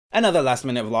Another last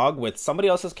minute vlog with somebody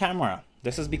else's camera.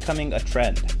 This is becoming a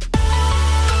trend.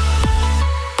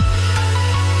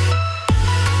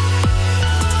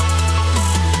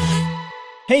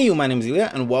 Hey you, my name is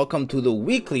Ilya and welcome to the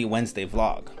weekly Wednesday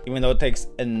vlog. Even though it takes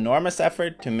enormous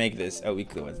effort to make this a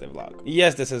weekly Wednesday vlog.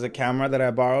 Yes, this is a camera that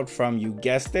I borrowed from, you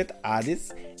guessed it,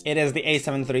 Adis. It is the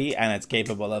A7 III and it's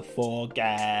capable of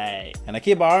 4K. And I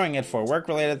keep borrowing it for work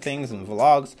related things and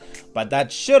vlogs, but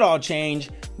that should all change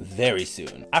very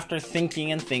soon. After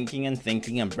thinking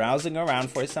and browsing around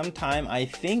for some time, I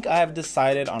think I have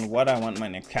decided on what I want my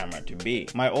next camera to be.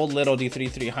 My old little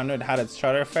D3300 had its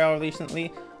shutter fail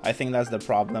recently. I think that's the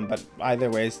problem, but either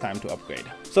way, it's time to upgrade.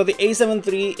 So the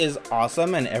A7 III is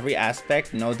awesome in every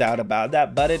aspect, no doubt about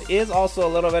that, but it is also a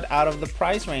little bit out of the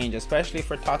price range, especially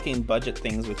for talking budget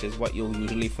things, which is what you'll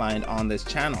usually find on this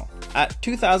channel. At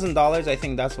 $2,000, I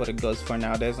think that's what it goes for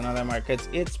nowadays in other markets.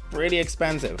 It's pretty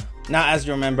expensive. Now, as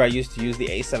you remember, I used to use the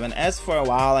A7S for a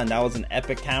while, and that was an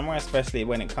epic camera, especially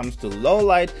when it comes to low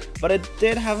light, but it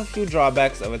did have a few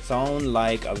drawbacks of its own,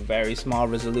 like a very small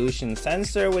resolution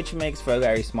sensor, which makes for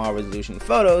very small resolution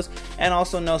photos, and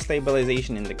also no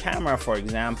stabilization in the camera, for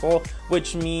example,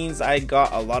 which means I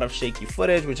got a lot of shaky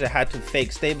footage, which I had to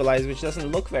fake stabilize, which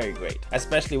doesn't look very great,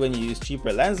 especially when you use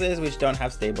cheaper lenses, which don't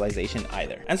have stabilization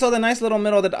either. And so the nice little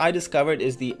middle that I discovered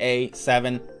is the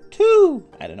A7 II.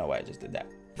 I don't know why I just did that.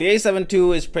 The A7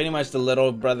 II is pretty much the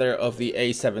little brother of the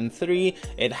A7 III.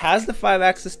 It has the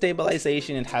 5-axis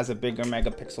stabilization, it has a bigger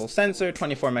megapixel sensor,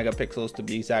 24 megapixels to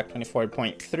be exact,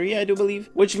 24.3 I do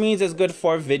believe, which means it's good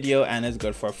for video and it's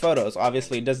good for photos.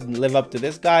 Obviously it doesn't live up to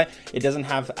this guy, it doesn't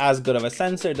have as good of a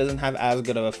sensor, it doesn't have as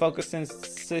good of a focusing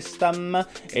system,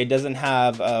 it doesn't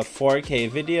have a 4K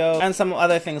video, and some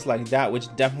other things like that, which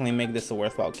definitely make this a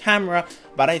worthwhile camera,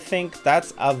 but I think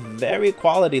that's a very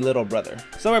quality little brother.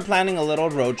 So we're planning a little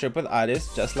road trip with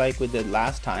Adis, just like we did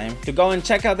last time, to go and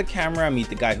check out the camera, meet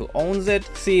the guy who owns it,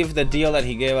 see if the deal that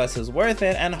he gave us is worth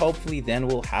it, and hopefully then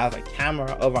we'll have a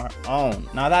camera of our own.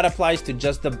 Now that applies to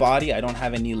just the body. I don't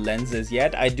have any lenses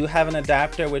yet. I do have an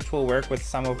adapter which will work with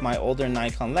some of my older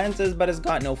Nikon lenses, but it's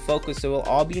got no focus, so it will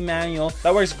all be manual.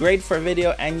 That works great for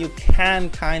video and you can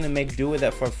kind of make do with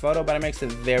it for photo, but it makes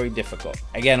it very difficult.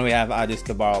 Again, we have Adis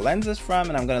to borrow lenses from,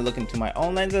 and I'm going to look into my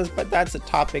own lenses, but that's a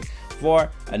topic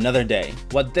for another day.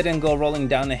 What didn't go rolling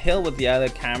down the hill with the other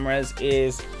cameras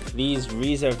is these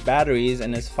reserve batteries,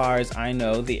 and as far as I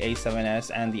know, the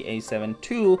A7S and the A7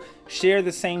 II share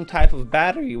the same type of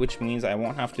battery, which means I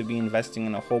won't have to be investing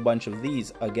in a whole bunch of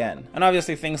these again. And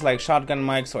obviously things like shotgun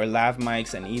mics or lav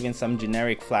mics and even some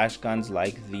generic flash guns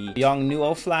like the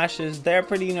Yongnuo flashes, they're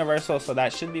pretty universal, so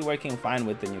that should be working fine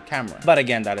with the new camera. But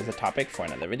again, that is a topic for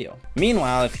another video.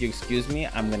 Meanwhile, if you excuse me,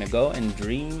 I'm gonna go and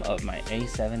dream of my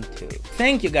A7 II.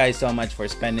 Thank you guys so much for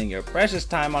spending your precious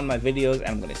time on my videos, and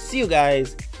I'm gonna see you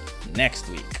guys next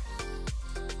week.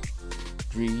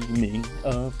 Dreaming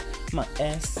of my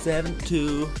S7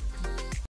 II.